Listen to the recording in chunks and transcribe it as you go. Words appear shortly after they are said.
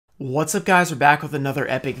What's up, guys? We're back with another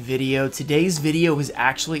epic video. Today's video is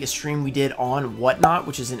actually a stream we did on Whatnot,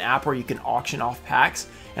 which is an app where you can auction off packs,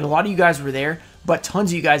 and a lot of you guys were there, but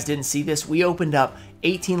tons of you guys didn't see this. We opened up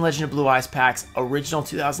 18 Legend of Blue Eyes packs, original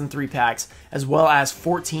 2003 packs, as well as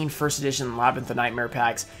 14 first edition Labyrinth of Nightmare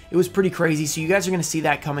packs. It was pretty crazy, so you guys are going to see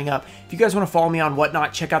that coming up. If you guys want to follow me on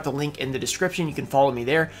Whatnot, check out the link in the description. You can follow me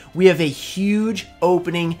there. We have a huge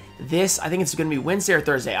opening I think it's going to be Wednesday or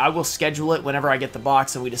Thursday. I will schedule it whenever I get the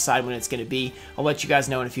box and we decide when it's going to be. I'll let you guys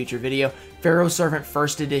know in a future video. Pharaoh Servant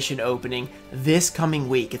first edition opening this coming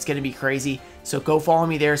week. It's going to be crazy. So go follow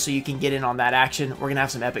me there so you can get in on that action. We're going to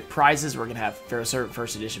have some epic prizes. We're going to have Pharaoh Servant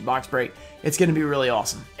first edition box break. It's going to be really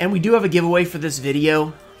awesome. And we do have a giveaway for this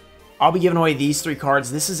video. I'll be giving away these 3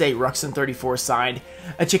 cards. This is a Ruxin 34 signed,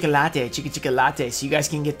 a Chica Latte, so you guys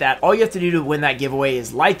can get that. All you have to do to win that giveaway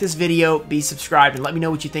is like this video, be subscribed, and let me know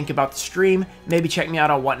what you think about the stream. Maybe check me out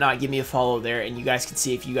on Whatnot, give me a follow there, and you guys can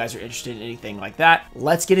see if you guys are interested in anything like that.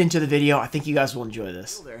 Let's get into the video. I think you guys will enjoy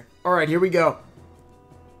this. Alright, here we go.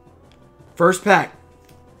 First pack.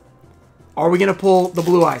 Are we going to pull the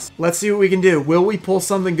Blue Eyes? Let's see what we can do. Will we pull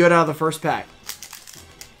something good out of the first pack?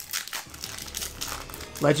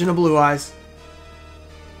 Legend of Blue Eyes.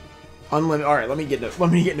 Unlimited. Alright, let me get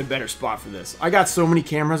in a better spot for this. I got so many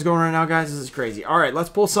cameras going right now, guys. This is crazy. Alright, let's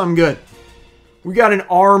pull something good. We got an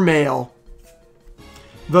R-Mail.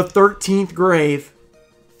 The 13th Grave.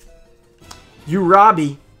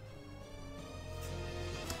 Urabi.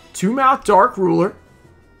 Two-Mouth Dark Ruler.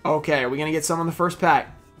 Okay, are we going to get some on the first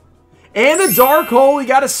pack? And a Dark Hole. We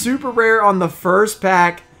got a super rare on the first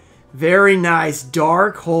pack. Very nice.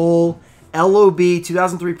 Dark Hole. LOB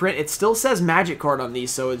 2003 print. It still says Magic card on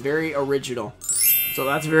these, so it's very original. So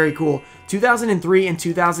that's very cool. 2003 and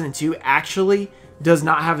 2002 actually does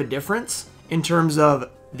not have a difference in terms of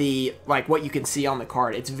the what you can see on the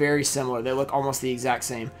card. It's very similar. They look almost the exact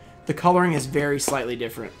same. The coloring is very slightly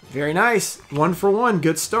different. Very nice. 1 for 1.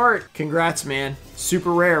 Good start. Congrats, man.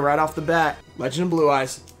 Super rare right off the bat. Legend of Blue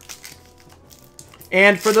Eyes.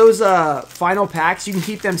 And for those final packs, you can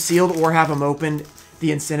keep them sealed or have them opened.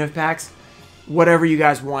 The incentive packs. Whatever you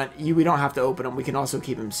guys want. We don't have to open them. We can also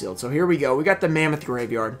keep them sealed. So here we go. We got the Mammoth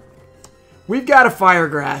Graveyard. We've got a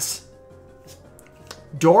Firegrass.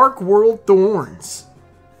 Dark World Thorns.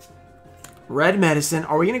 Red Medicine.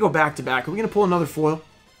 Are we going to go back to back? Are we going to pull another foil?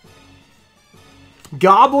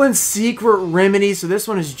 Goblin Secret Remedy. So this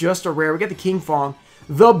one is just a rare. We got the King Fong.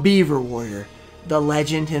 The Beaver Warrior. The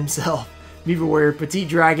legend himself. Beaver Warrior, Petite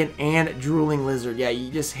Dragon, and Drooling Lizard. Yeah, you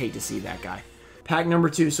just hate to see that guy. Pack number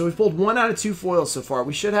 2. So we've pulled 1 out of 2 foils so far.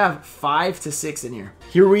 We should have 5 to 6 in here.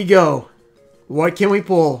 Here we go. What can we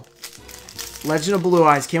pull? Legend of Blue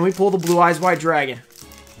Eyes. Can we pull the Blue Eyes White Dragon?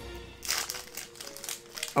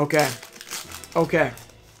 Okay. Okay.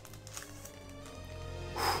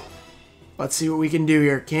 Let's see what we can do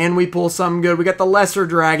here. Can we pull something good? We got the Lesser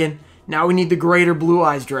Dragon. Now we need the Greater Blue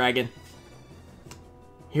Eyes Dragon.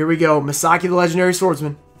 Here we go. Misaki the Legendary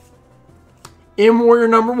Swordsman. M-Warrior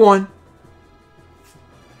number 1.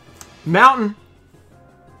 Mountain.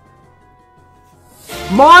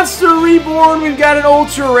 Monster Reborn. We've got an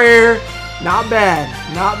ultra rare. Not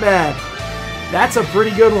bad. Not bad. That's a pretty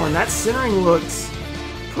good one. That centering looks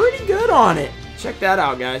pretty good on it. Check that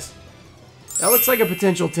out, guys. That looks like a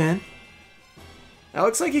potential 10. That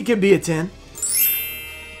looks like it could be a 10.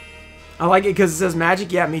 I like it because it says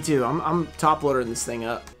Magic. Yeah, me too. I'm top loading this thing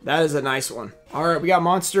up. That is a nice one. Alright, we got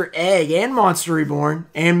Monster Egg and Monster Reborn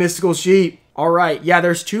and Mystical Sheep. Alright, yeah,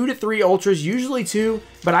 there's 2 to 3 Ultras, usually 2,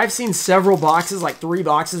 but I've seen several boxes, like 3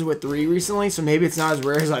 boxes with 3 recently, so maybe it's not as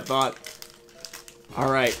rare as I thought.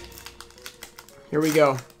 Alright. Here we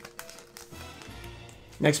go.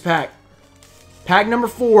 Next pack. Pack number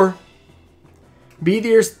 4.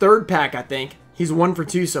 Beathier's 3rd pack, I think. He's 1 for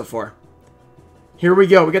 2 so far. Here we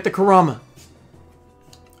go. We got the Kurama.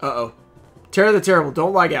 Uh-oh. Terror the Terrible.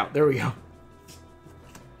 Don't lag out. There we go.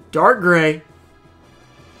 Dark Gray.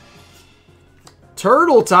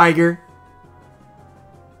 Turtle Tiger.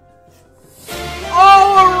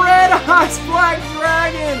 Oh, a Red Eyes Black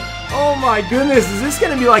Dragon. Oh my goodness. Is this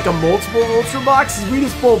going to be like a multiple Ultra box? We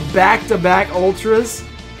just pulled back-to-back Ultras.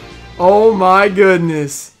 Oh my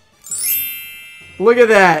goodness. Look at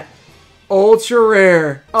that. Ultra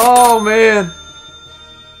rare. Oh man.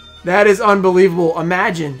 That is unbelievable.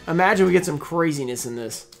 Imagine we get some craziness in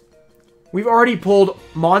this. We've already pulled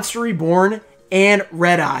Monster Reborn and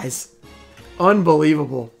Red Eyes.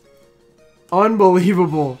 Unbelievable.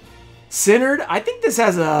 Unbelievable. Centered. I think this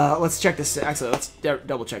has a... Let's check this. Actually, let's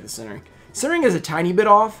double check the centering. Centering is a tiny bit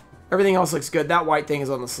off. Everything else looks good. That white thing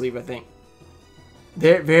is on the sleeve, I think.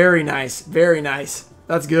 Very nice. Very nice.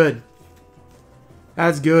 That's good.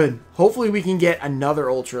 That's good. Hopefully we can get another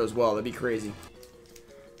Ultra as well. That'd be crazy.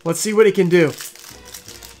 Let's see what it can do.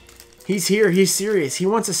 He's here. He's serious. He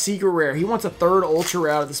wants a secret rare. He wants a third Ultra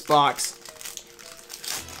rare out of this box.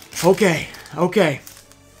 Okay. Okay.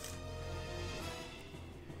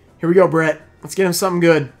 Here we go, Brett. Let's get him something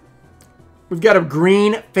good. We've got a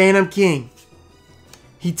green Phantom King.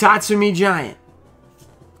 Hitatsumi Giant.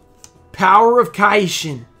 Power of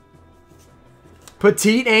Kaishin.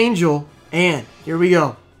 Petite Angel. And here we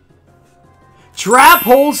go. Trap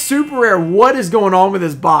Hole Super Rare. What is going on with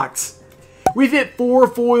this box? We've hit 4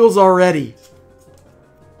 foils already.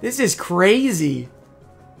 This is crazy.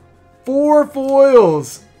 4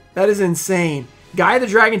 foils. That is insane. Guy the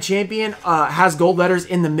Dragon Champion has gold letters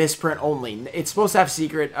in the misprint only. It's supposed to have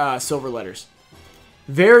secret silver letters.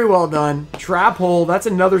 Very well done. Trap Hole. That's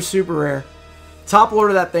another super rare. Top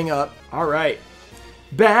loader that thing up. All right.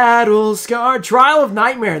 Battle Scar. Trial of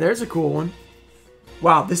Nightmare. There's a cool one.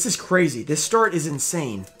 Wow, this is crazy. This start is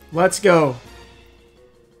insane. Let's go.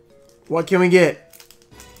 What can we get?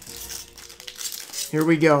 Here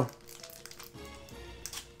we go.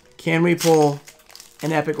 Can we pull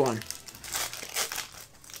an epic one?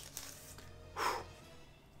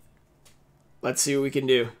 Let's see what we can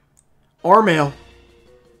do. Armail.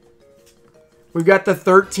 We've got the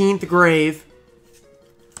 13th Grave.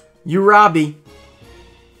 Urabi.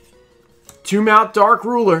 Two-Mount Dark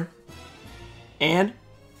Ruler. And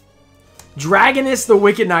Dragoness the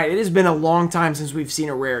Wicked Knight. It has been a long time since we've seen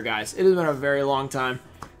a rare, guys. It has been a very long time.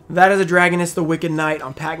 That is a Dragoness the Wicked Knight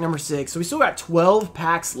on pack number 6. So we still got 12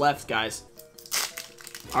 packs left, guys.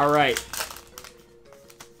 All right.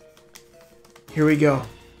 Here we go.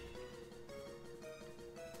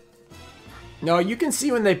 No, you can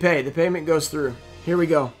see when they pay. The payment goes through. Here we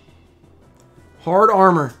go. Hard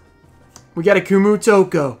Armor. We got a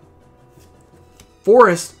Kumutoko.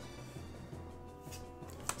 Forest.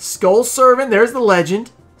 Skull Servant. There's the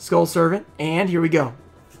legend. Skull Servant. And here we go.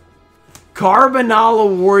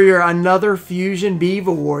 Carbonala Warrior. Another Fusion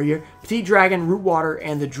Beaver Warrior. Petite Dragon, Root Water,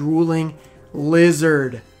 and the Drooling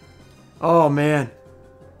Lizard. Oh, man.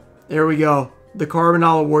 There we go. The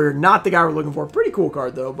Carbonala Warrior. Not the guy we're looking for. Pretty cool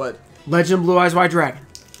card, though, but... Legend Blue Eyes White Dragon.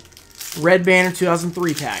 Red Banner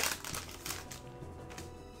 2003 pack.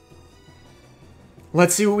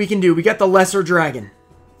 Let's see what we can do. We got the Lesser Dragon.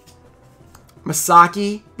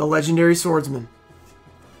 Masaki, the Legendary Swordsman.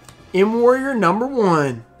 M-Warrior number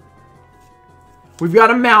 1. We've got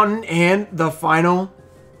a Mountain and the final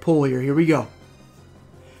pull here. Here we go.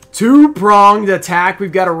 Two-pronged attack.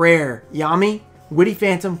 We've got a rare. Yami, Witty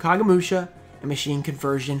Phantom, Kagamusha, and Machine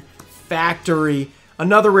Conversion Factory.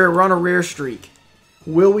 Another rare. We're on a rare streak.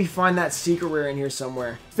 Will we find that secret rare in here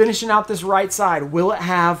somewhere? Finishing out this right side. Will it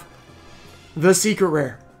have the secret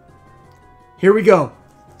rare? Here we go.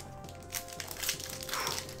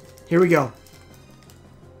 Here we go.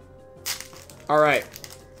 All right.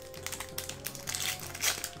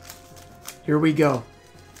 Here we go.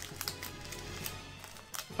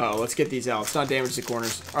 Oh, let's get these out. Let's not damage the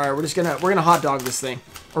corners. All right, we're gonna hot dog this thing,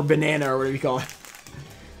 or banana, or whatever you call it.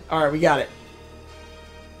 All right, we got it.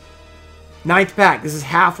 9th pack. This is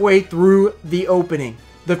halfway through the opening.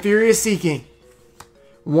 The Furious Seeking.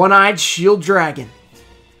 One-Eyed Shield Dragon.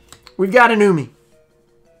 We've got an Umi.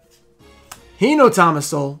 Hinotama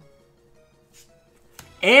Soul.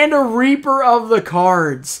 And a Reaper of the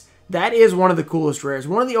Cards. That is one of the coolest rares.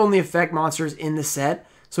 One of the only effect monsters in the set.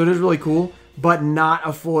 So it is really cool, but not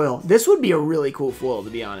a foil. This would be a really cool foil, to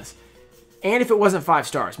be honest. And if it wasn't 5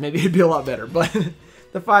 stars, maybe it'd be a lot better. But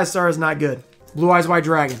the 5 star is not good. Blue Eyes White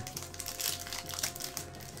Dragon.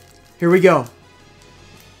 Here we go.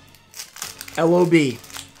 LOB.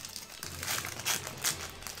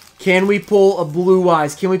 Can we pull a Blue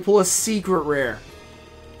Eyes? Can we pull a secret rare?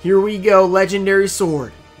 Here we go. Legendary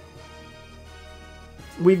Sword.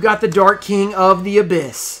 We've got the Dark King of the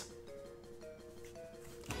Abyss.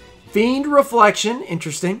 Fiend Reflection.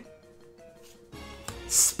 Interesting.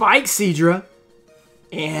 Spike Seadra.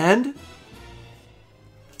 And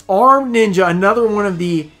Armed Ninja. Another one of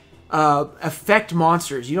the effect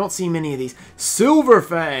monsters. You don't see many of these. Silver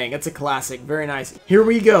Fang. That's a classic. Very nice. Here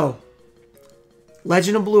we go.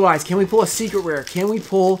 Legend of Blue Eyes. Can we pull a secret rare? Can we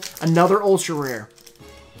pull another ultra rare?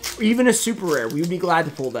 Or even a super rare? We would be glad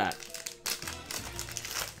to pull that.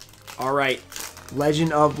 Alright.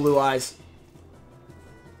 Legend of Blue Eyes.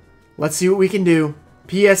 Let's see what we can do.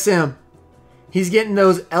 PSM. He's getting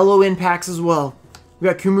those LON packs as well. We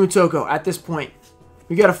got Kumutoko at this point.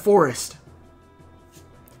 We got a Forest.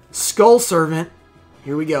 Skull Servant.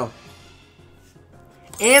 Here we go.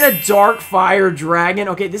 And a Dark Fire Dragon.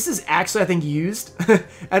 Okay, this is actually, I think, used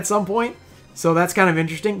at some point. So that's kind of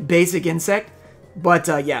interesting. Basic Insect. But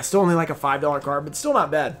yeah, still only like a $5 card, but still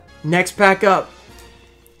not bad. Next pack up.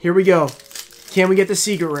 Here we go. Can we get the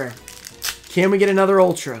secret rare? Can we get another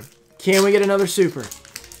ultra? Can we get another super?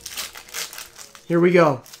 Here we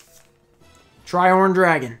go. Trihorn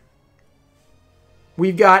Dragon.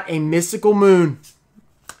 We've got a Mystical Moon.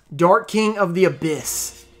 Dark King of the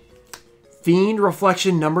Abyss. Fiend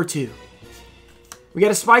Reflection number 2. We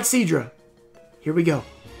got a Spike Seadra. Here we go.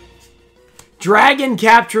 Dragon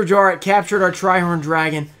Capture Jar. It captured our Trihorn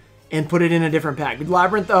Dragon and put it in a different pack.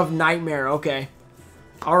 Labyrinth of Nightmare. Okay.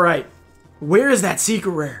 Alright. Where is that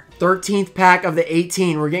secret rare? 13th pack of the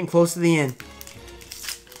 18. We're getting close to the end.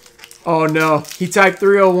 Oh no. He typed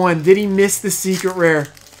 301. Did he miss the secret rare?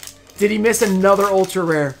 Did he miss another ultra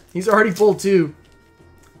rare? He's already pulled 2.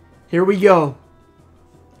 Here we go.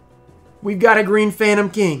 We've got a Green Phantom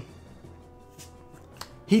King.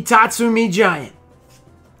 Hitatsumi Giant.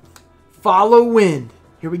 Follow Wind.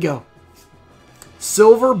 Here we go.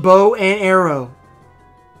 Silver Bow and Arrow.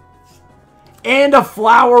 And a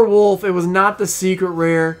Flower Wolf. It was not the secret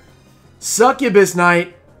rare. Succubus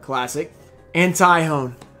Knight. Classic. And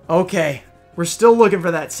Tyhone. Okay. We're still looking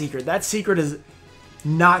for that secret. That secret is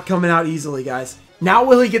not coming out easily, guys. Now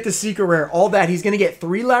will he get the secret rare? All that. He's going to get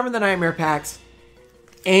 3 Labyrinth of Nightmare packs.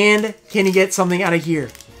 And can he get something out of here?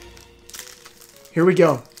 Here we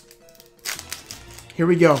go. Here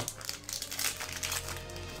we go.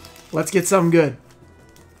 Let's get something good.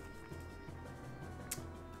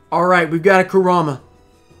 Alright, we've got a Kurama.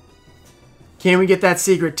 Can we get that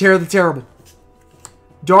secret? Terror the Terrible.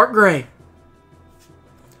 Dark Gray.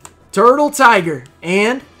 Turtle Tiger.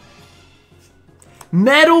 And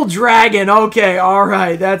Metal Dragon. Okay,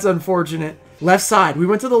 alright. That's unfortunate. Left side. We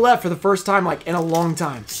went to the left for the first time like in a long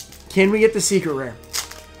time. Can we get the secret rare?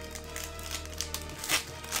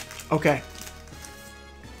 Okay.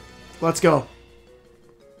 Let's go.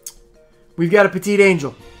 We've got a Petite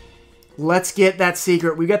Angel. Let's get that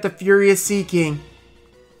secret. We got the Furious Sea King.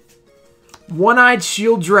 One-Eyed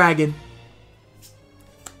Shield Dragon.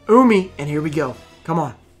 Umi. And here we go. Come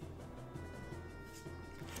on.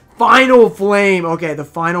 Final Flame. Okay, the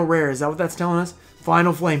final rare. Is that what that's telling us?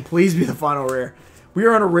 Final Flame. Please be the final rare. We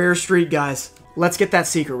are on a rare streak, guys. Let's get that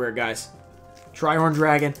secret rare, guys. Trihorn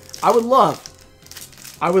Dragon. I would love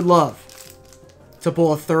to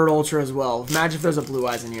pull a 3rd Ultra as well. Imagine if there's a Blue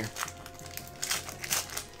Eyes in here.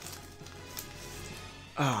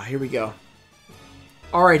 Ah, here we go.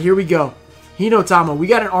 Alright, here we go. Hinotama. We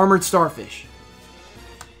got an Armored Starfish.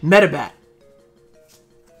 Metabat.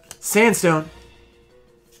 Sandstone.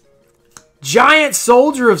 Giant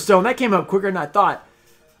Soldier of Stone. That came up quicker than I thought.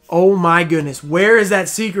 Oh my goodness. Where is that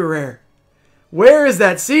secret rare? Where is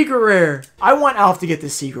that secret rare? I want Alf to get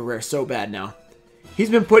this secret rare so bad now.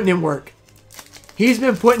 He's been putting in work. He's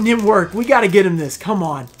been putting in work. We got to get him this. Come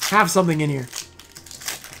on. Have something in here.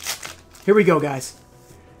 Here we go, guys.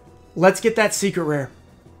 Let's get that secret rare.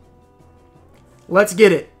 Let's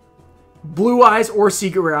get it. Blue Eyes or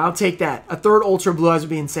secret rare. I'll take that. A 3rd Ultra Blue Eyes would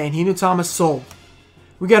be insane. Hinotama Soul.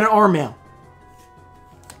 We got an Armail.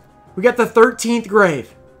 We got the 13th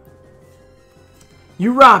Grave.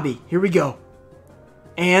 Urabi. Here we go.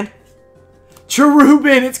 And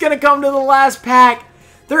Cherubin. It's going to come to the last pack.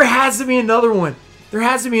 There has to be another one. There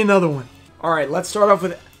has to be another one. Alright, let's start off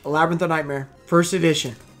with Labyrinth of Nightmare. 1st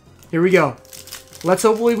edition. Here we go. Let's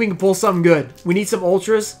hopefully we can pull something good. We need some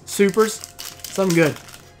Ultras, Supers, something good.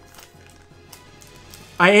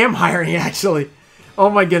 I am hiring, actually. Oh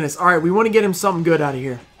my goodness. Alright, we want to get him something good out of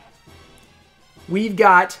here. We've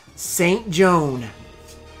got Saint Joan.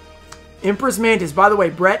 Empress Mantis. By the way,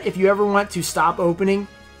 Brett, if you ever want to stop opening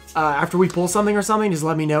after we pull something or something, just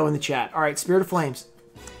let me know in the chat. Alright, Spirit of Flames.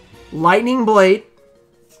 Lightning Blade.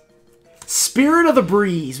 Spirit of the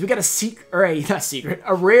Breeze. We got a secret, or not secret,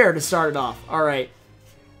 a rare to start it off. Alright.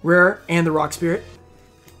 Rare and the Rock Spirit.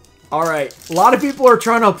 Alright. A lot of people are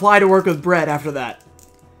trying to apply to work with Brett after that.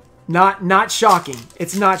 Not shocking.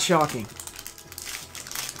 It's not shocking.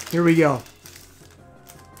 Here we go.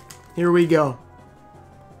 Here we go.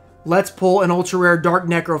 Let's pull an ultra rare Dark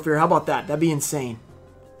Necrofear. How about that? That'd be insane.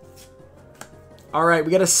 Alright,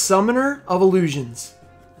 we got a Summoner of Illusions.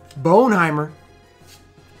 Boneheimer.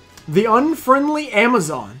 The Unfriendly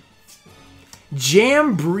Amazon.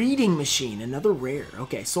 Jam Breeding Machine. Another rare.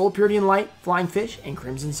 Okay, Soul Purity and Light, Flying Fish, and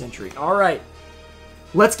Crimson Century. Alright.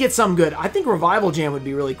 Let's get something good. I think Revival Jam would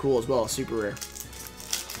be really cool as well. Super rare.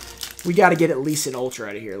 We got to get at least an ultra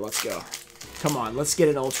out of here. Let's go. Come on, let's get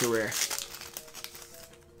an ultra rare.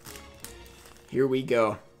 Here we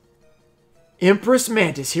go. Empress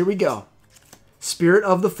Mantis. Here we go. Spirit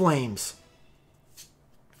of the Flames.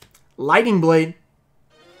 Lightning Blade.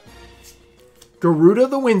 Garuda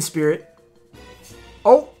the Wind Spirit.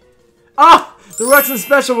 Oh! Ah! The Ruxin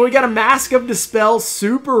Special, but we got a Mask of Dispel,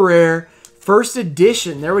 super rare. First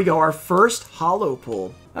edition. There we go, our first holo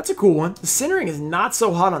pull. That's a cool one. The centering is not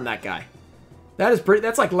so hot on that guy. That is pretty,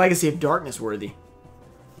 that's like Legacy of Darkness worthy.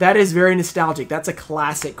 That is very nostalgic. That's a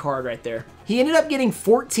classic card right there. He ended up getting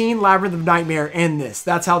 14 Labyrinth of Nightmare and this.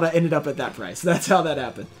 That's how that ended up at that price. That's how that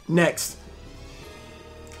happened. Next.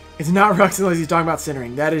 It's not Ruxin unless he's talking about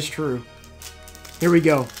centering. That is true. Here we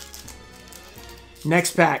go.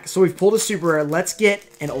 Next pack. So we've pulled a super rare. Let's get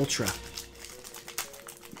an ultra.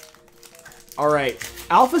 Alright.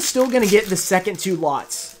 Alpha's still going to get the second 2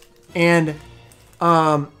 lots. And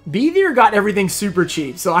Beethier got everything super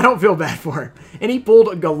cheap, so I don't feel bad for him. And he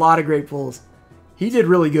pulled a lot of great pulls. He did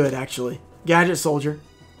really good, actually. Gadget Soldier.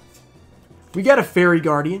 We got a Fairy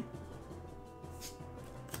Guardian.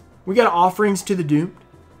 We got Offerings to the Doomed.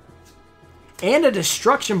 And a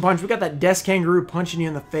Destruction Punch. We got that Death Kangaroo punching you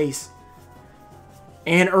in the face.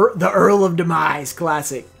 And the Earl of Demise.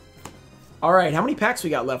 Classic. Alright, how many packs we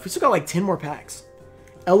got left? We still got like 10 more packs.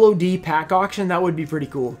 LOD pack auction. That would be pretty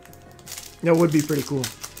cool. That would be pretty cool.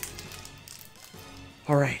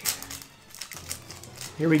 Alright.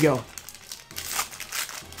 Here we go.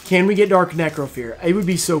 Can we get Dark Necrofear? It would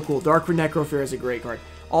be so cool. Dark Necrofear is a great card.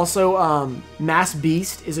 Also, Mass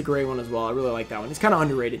Beast is a great one as well. I really like that one. It's kind of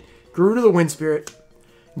underrated. Grew to the Wind Spirit.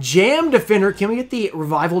 Jam Defender. Can we get the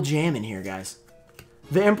Revival Jam in here, guys?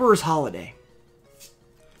 The Emperor's Holiday.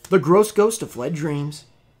 The Gross Ghost of Fled Dreams.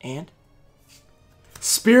 And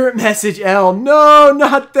Spirit Message L. No,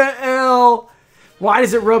 not the L. Why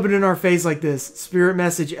does it rub it in our face like this? Spirit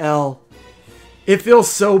Message L. It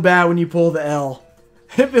feels so bad when you pull the L.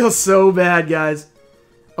 It feels so bad, guys.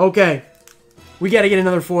 Okay. We got to get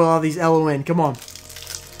another foil out of these LON. Come on.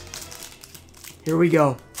 Here we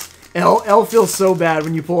go. L feels so bad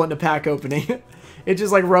when you pull it in a pack opening. It's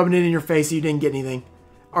just like rubbing it in your face so you didn't get anything.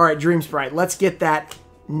 Alright, Dream Sprite. Let's get that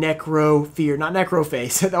Necro Fear. Not Necro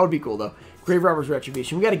Face. That would be cool, though. Grave Robber's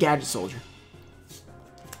Retribution. We got a Gadget Soldier.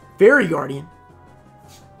 Fairy Guardian.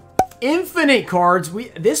 Infinite cards.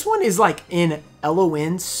 This one is like in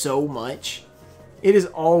LON so much. It is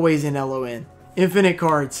always in LON. Infinite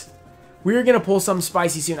cards. We are going to pull something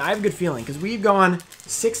spicy soon. I have a good feeling because we've gone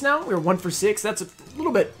 6 now. We're 1 for 6. That's a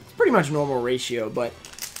little bit, pretty much normal ratio, but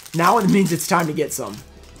now it means it's time to get some.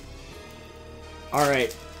 All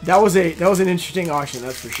right. That was an interesting auction,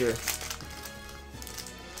 that's for sure.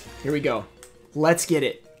 Here we go. Let's get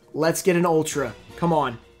it. Let's get an Ultra. Come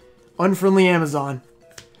on. Unfriendly Amazon.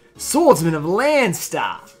 Swordsman of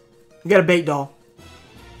Landstar. We got a Bait Doll.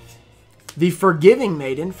 The Forgiving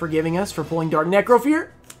Maiden, forgiving us for pulling Dark Necrofear.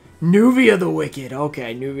 Nuvia the Wicked.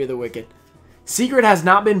 Okay, Nuvia the Wicked. Secret has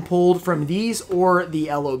not been pulled from these or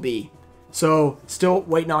the LOB. So, still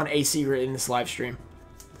waiting on a secret in this live stream.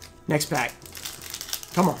 Next pack.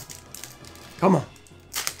 Come on. Come on.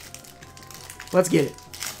 Let's get it.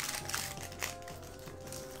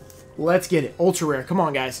 Let's get it. Ultra rare. Come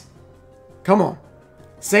on, guys. Come on.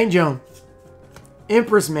 St. Joan.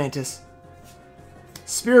 Empress Mantis.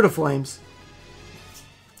 Spirit of Flames.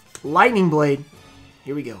 Lightning Blade.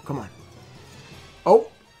 Here we go. Come on.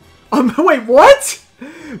 Oh. Wait, what?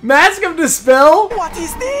 Mask of Dispel? What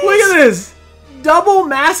is this? Look at this. Double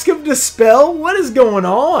Mask of Dispel? What is going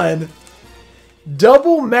on?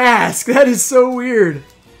 Double mask. That is so weird.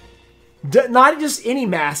 Not just any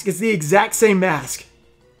mask. It's the exact same mask.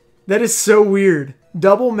 That is so weird.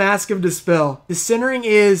 Double Mask of Dispel. The centering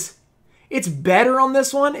is... It's better on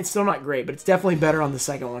this one. It's still not great, but it's definitely better on the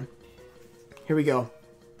second one. Here we go.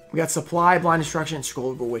 We got Supply, Blind Destruction, and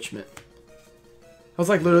Scroll of Bewitchment. That was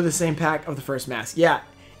like literally the same pack of the first mask. Yeah.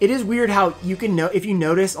 It is weird how you can know... If you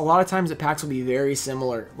notice, a lot of times the packs will be very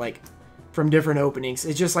similar. Like... from different openings.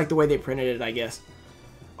 It's just like the way they printed it, I guess.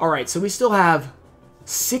 Alright, so we still have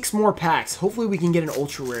 6 more packs. Hopefully we can get an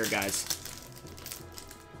ultra rare, guys.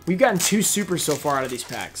 We've gotten 2 supers so far out of these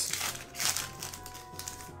packs.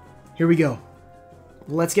 Here we go.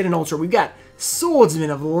 Let's get an ultra. We've got Swordsman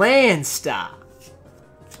of Landstar.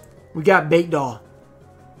 We got Bait Doll.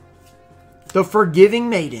 The Forgiving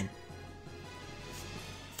Maiden.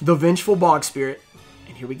 The Vengeful Bog Spirit.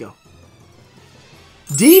 And here we go.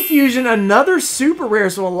 Diffusion, another super rare,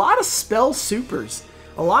 so a lot of spell supers.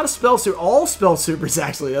 A lot of spell supers, all spell supers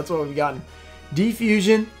actually, that's what we've gotten.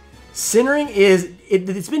 Diffusion, centering is,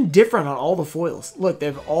 it's been different on all the foils. Look,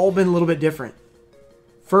 they've all been a little bit different.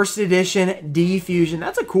 First edition, Diffusion,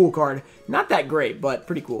 that's a cool card. Not that great, but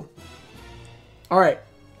pretty cool. Alright,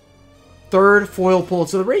 third foil pulled.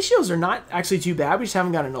 So the ratios are not actually too bad, we just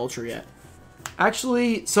haven't got an ultra yet.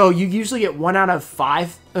 Actually, so you usually get 1 out of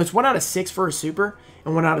 5, it's 1 out of 6 for a super,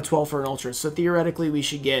 and 1 out of 12 for an ultra. So theoretically, we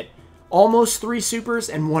should get almost 3 supers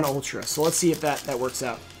and 1 ultra. So let's see if that works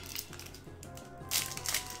out.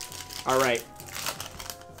 All right.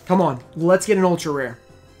 Come on. Let's get an ultra rare.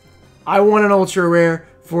 I want an ultra rare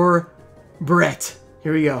for Brett.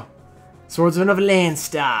 Here we go. Swordsman of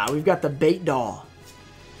Landstar. We've got the Bait Doll.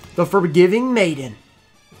 The Forgiving Maiden.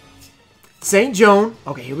 St. Joan.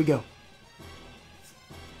 Okay, here we go.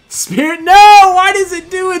 Spirit. No! Why does it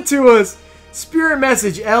do it to us? Spirit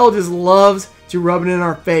Message. L just loves to rub it in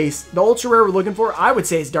our face. The ultra rare we're looking for, I would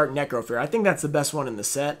say, is Dark Necrofear. I think that's the best one in the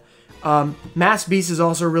set. Mass Beast is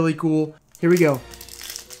also really cool. Here we go.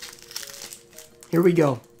 Here we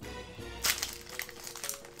go.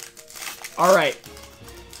 Alright.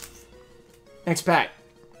 Next pack.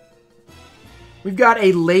 We've got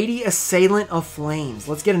a Lady Assailant of Flames.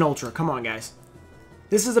 Let's get an ultra. Come on, guys.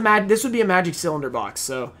 This would be a Magic Cylinder box,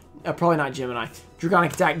 so probably not Gemini.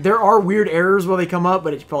 Draconic Attack. There are weird errors while they come up,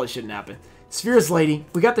 but it probably shouldn't happen. Sphere's Lady.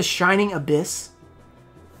 We got the Shining Abyss.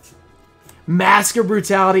 Mask of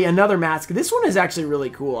Brutality. Another mask. This one is actually really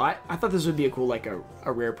cool. I thought this would be a cool, like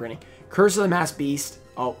a rare printing. Curse of the Masked Beast.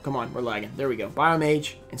 Oh, come on. We're lagging. There we go.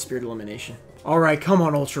 Biomage and Spirit Elimination. Alright, come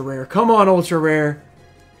on, ultra rare. Come on, ultra rare.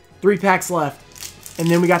 3 packs left. And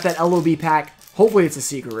then we got that LOB pack. Hopefully it's a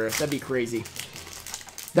secret rare. That'd be crazy.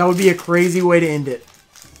 That would be a crazy way to end it.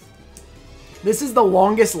 This is the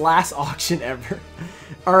longest last auction ever.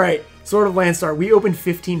 Alright, Sword of Landstar. We opened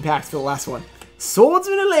 15 packs for the last one.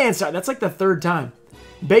 Swordsman of Landstar. That's like the 3rd time.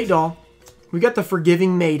 Bait Doll. We got the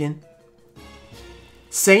Forgiving Maiden.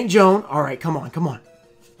 St. Joan. Alright, come on, come on.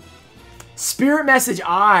 Spirit Message.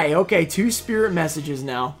 Okay, 2 Spirit Messages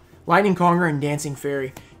now. Lightning Conqueror and Dancing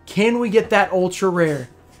Fairy. Can we get that ultra rare?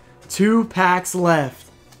 2 packs left.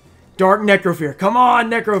 Dark Necrofear. Come on,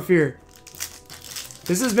 Necrofear.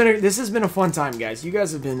 This has been a fun time, guys. You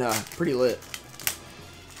guys have been pretty lit.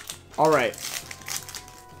 Alright.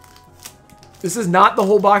 This is not the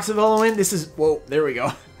whole box of Element. This is... Whoa, there we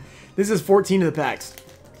go. This is 14 of the packs.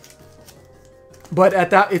 But at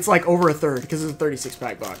that, it's like over a third because it's a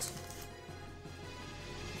 36-pack box.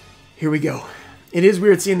 Here we go. It is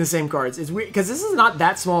weird seeing the same cards. It's weird because this is not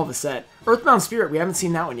that small of a set. Earthbound Spirit, we haven't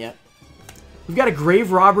seen that one yet. We've got a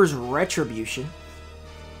Grave Robber's Retribution.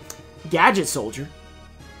 Gadget Soldier.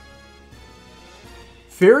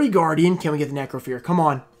 Fairy Guardian. Can we get the Necrofear? Come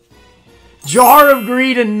on. Jar of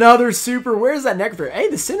Greed, another super. Where's that Necrofear? Hey,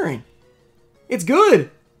 the Centering. It's good.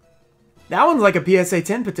 That one's like a PSA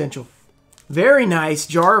 10 potential. Very nice.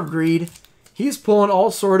 Jar of Greed. He's pulling all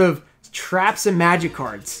sort of traps and magic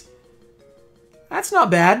cards. That's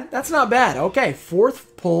not bad. That's not bad. Okay,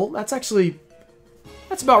 4th pull. That's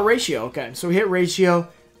about ratio. Okay, so we hit ratio.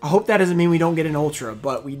 I hope that doesn't mean we don't get an ultra,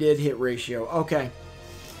 but we did hit ratio. Okay.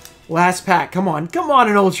 Last pack. Come on. Come on,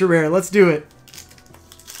 an ultra rare. Let's do it.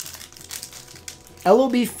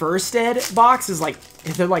 LOB First Ed box is like,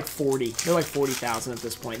 they're like 40. They're like 40,000 at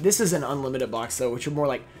this point. This is an unlimited box, though, which are more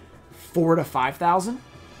like 4,000 to 5,000.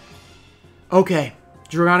 Okay.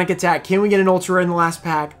 Draconic Attack. Can we get an ultra rare in the last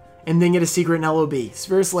pack? And then get a secret in LOB.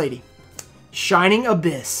 Sphere's Lady. Shining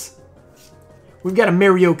Abyss. We've got a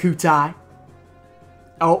Mario Kutai.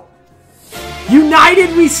 Oh.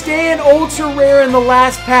 United We Stand. Ultra rare in the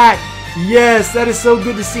last pack. Yes, that is so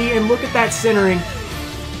good to see. And look at that centering.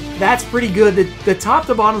 That's pretty good. The top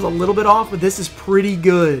to bottom is a little bit off, but this is pretty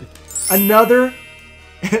good. Another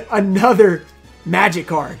magic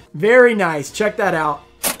card. Very nice. Check that out.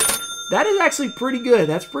 That is actually pretty good.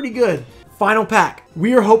 That's pretty good. Final pack.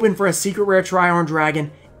 We are hoping for a secret rare Tri-Armed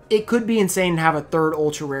Dragon. It could be insane to have a 3rd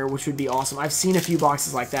ultra rare, which would be awesome. I've seen a few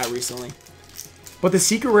boxes like that recently. But the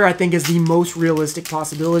secret rare, I think, is the most realistic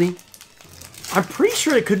possibility. I'm pretty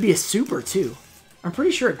sure it could be a super, too. I'm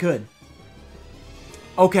pretty sure it could.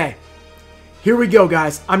 Okay. Here we go,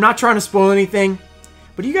 guys. I'm not trying to spoil anything.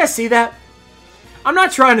 But do you guys see that? I'm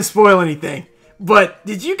not trying to spoil anything. But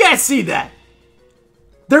did you guys see that?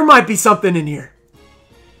 There might be something in here.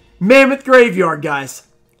 Mammoth Graveyard, guys.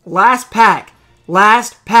 Last pack.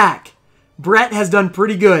 Last pack. Brett has done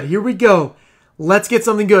pretty good. Here we go. Let's get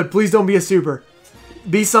something good. Please don't be a super.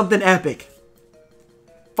 Be something epic.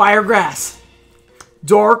 Firegrass.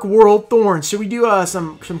 Dark World Thorns. Should we do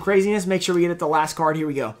some craziness? Make sure we get it to the last card. Here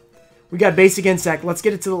we go. We got Basic Insect. Let's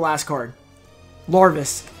get it to the last card.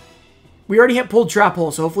 Larvis. We already hit pulled Trap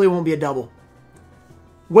Hole, so hopefully it won't be a double.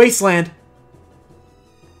 Wasteland.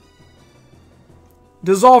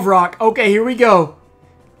 Dissolve Rock. Okay, here we go.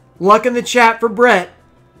 Luck in the chat for Brett.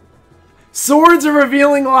 Swords of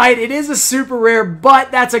Revealing Light. It is a super rare, but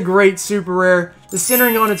that's a great super rare. The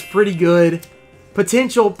centering on it's pretty good.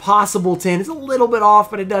 Potential possible 10. It's a little bit off,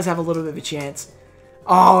 but it does have a little bit of a chance.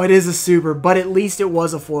 Oh, it is a super, but at least it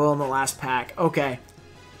was a foil in the last pack. Okay.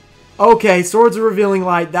 Okay, Swords of Revealing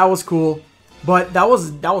Light. That was cool. But that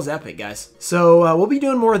was epic, guys. So we'll be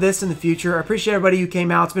doing more of this in the future. I appreciate everybody who came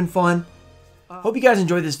out. It's been fun. Hope you guys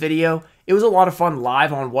enjoyed this video. It was a lot of fun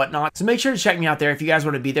live on Whatnot. So make sure to check me out there if you guys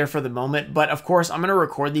want to be there for the moment. But of course, I'm going to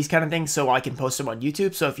record these kind of things so I can post them on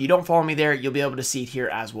YouTube. So if you don't follow me there, you'll be able to see it here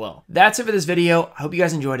as well. That's it for this video. I hope you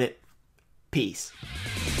guys enjoyed it. Peace.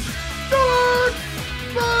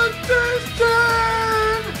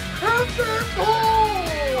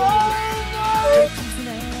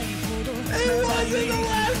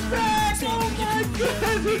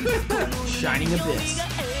 Shining Abyss.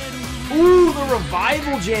 Ooh, the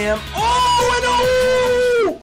Revival Jam. Oh, and oh!